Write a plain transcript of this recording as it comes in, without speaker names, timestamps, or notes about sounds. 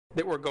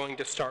that we're going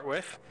to start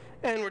with,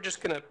 and we're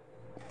just going to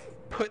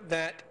put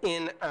that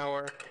in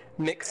our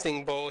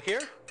mixing bowl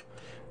here.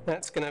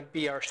 That's going to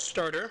be our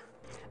starter.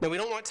 Now we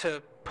don't want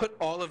to put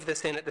all of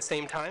this in at the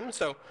same time,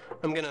 so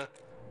I'm going to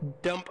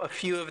dump a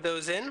few of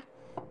those in.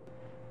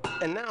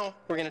 And now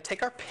we're going to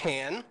take our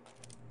pan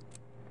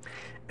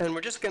and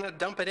we're just going to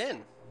dump it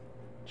in.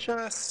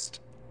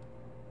 Just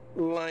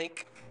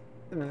like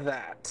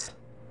that.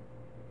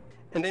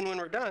 And then when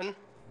we're done,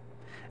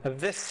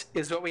 this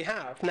is what we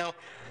have. Now,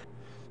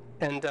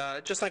 and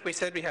just like we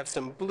said, we have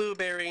some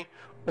blueberry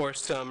or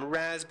some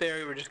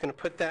raspberry. We're just going to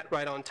put that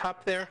right on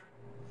top there.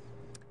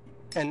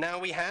 And now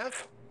we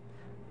have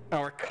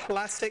our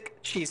classic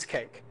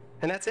cheesecake.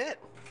 And that's it.